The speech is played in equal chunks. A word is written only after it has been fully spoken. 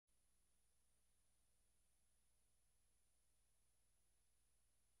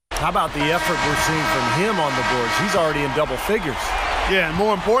How about the effort we're seeing from him on the boards? He's already in double figures. Yeah, and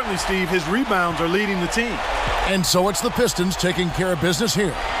more importantly, Steve, his rebounds are leading the team. And so it's the Pistons taking care of business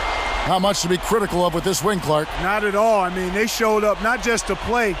here. Not much to be critical of with this win, Clark. Not at all. I mean, they showed up not just to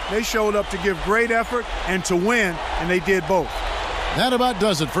play, they showed up to give great effort and to win, and they did both. That about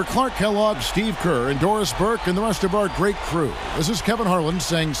does it for Clark Kellogg, Steve Kerr, and Doris Burke, and the rest of our great crew. This is Kevin Harlan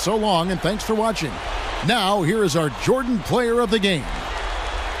saying so long and thanks for watching. Now, here is our Jordan Player of the Game.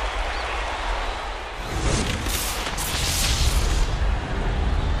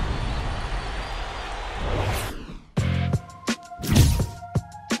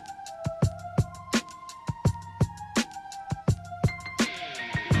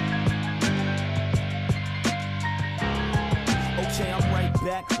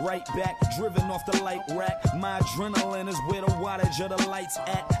 Right back, driven off the light rack. My adrenaline is where the wattage of the lights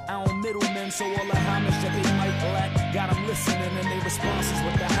at. I don't middlemen, so all the homage that they might lack. Got them listening and they responses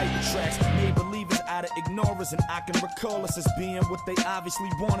with the hyper tracks. Made believers out of ignorance, and I can recall us as being what they obviously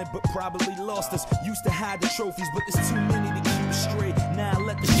wanted, but probably lost us. Used to hide the trophies, but there's too many to keep us straight. Now I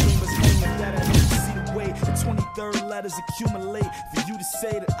let the streamers hang if that I need to see the way. The 23rd letters accumulate for you to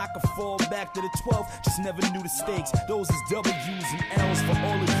say that I could fall back to the 12th. Just never knew the stakes. Those is W's and L's for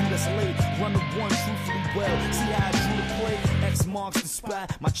all of you that's late. Run the one truthfully well. See how I drew the play. X marks the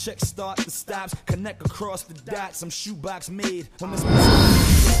spot. My checks start the stops. Connect across the dots. I'm shoebox made on this road.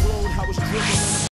 I was dribbling.